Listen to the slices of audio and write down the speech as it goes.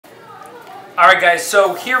All right, guys,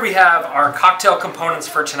 so here we have our cocktail components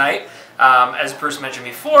for tonight. As Bruce mentioned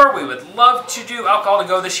before, we would love to do alcohol to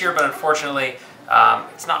go this year, but unfortunately,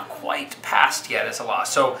 it's not quite passed yet as a law.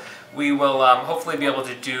 So we will hopefully be able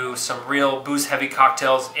to do some real booze-heavy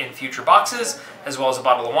cocktails in future boxes, as well as a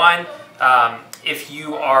bottle of wine. If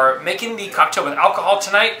you are making the cocktail with alcohol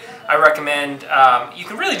tonight, I recommend, you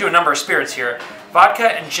can really do a number of spirits here. Vodka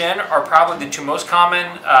and gin are probably the two most common.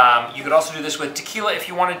 You could also do this with tequila if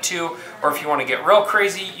you wanted to, or if you want to get real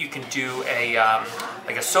crazy, you can do a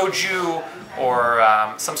like a soju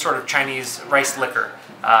or some sort of Chinese rice liquor.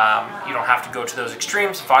 You don't have to go to those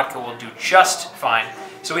extremes. Vodka will do just fine.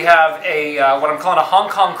 So we have a what I'm calling a Hong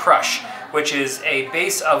Kong Crush, which is a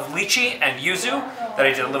base of lychee and yuzu that I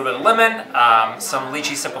did a little bit of lemon, some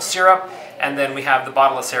lychee simple syrup, and then we have the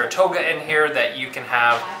bottle of Saratoga in here that you can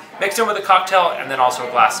have mixed in with a cocktail, and then also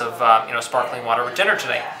a glass of sparkling water with dinner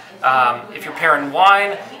tonight. If you're pairing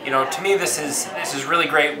wine, to me this is really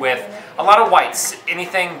great with a lot of whites.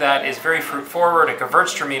 Anything that is very fruit forward, a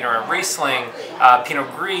Gewürztraminer, a Riesling,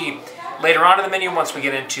 Pinot Gris. Later on in the menu, once we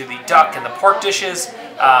get into the duck and the pork dishes,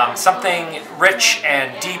 something rich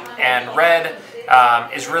and deep and red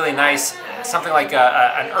is really nice. Something like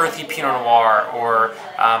an earthy Pinot Noir or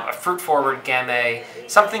a fruit-forward Gamay.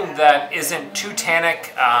 Something that isn't too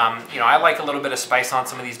tannic. I like a little bit of spice on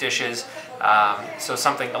some of these dishes. So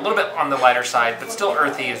something a little bit on the lighter side, but still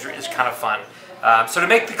earthy is kind of fun. So to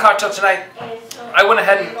make the cocktail tonight, I went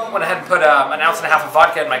ahead and put 1.5 ounces of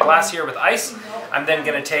vodka in my glass here with ice. I'm then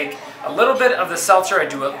going to take a little bit of the seltzer. I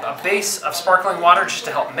do a base of sparkling water just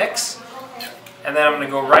to help mix. And then I'm going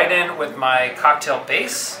to go right in with my cocktail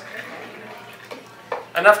base.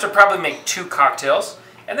 Enough to probably make 2 cocktails.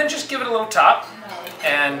 And then just give it a little top.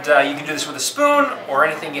 And you can do this with a spoon or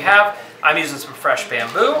anything you have. I'm using some fresh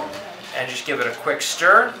bamboo. And just give it a quick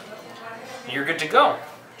stir. And you're good to go.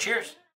 Cheers.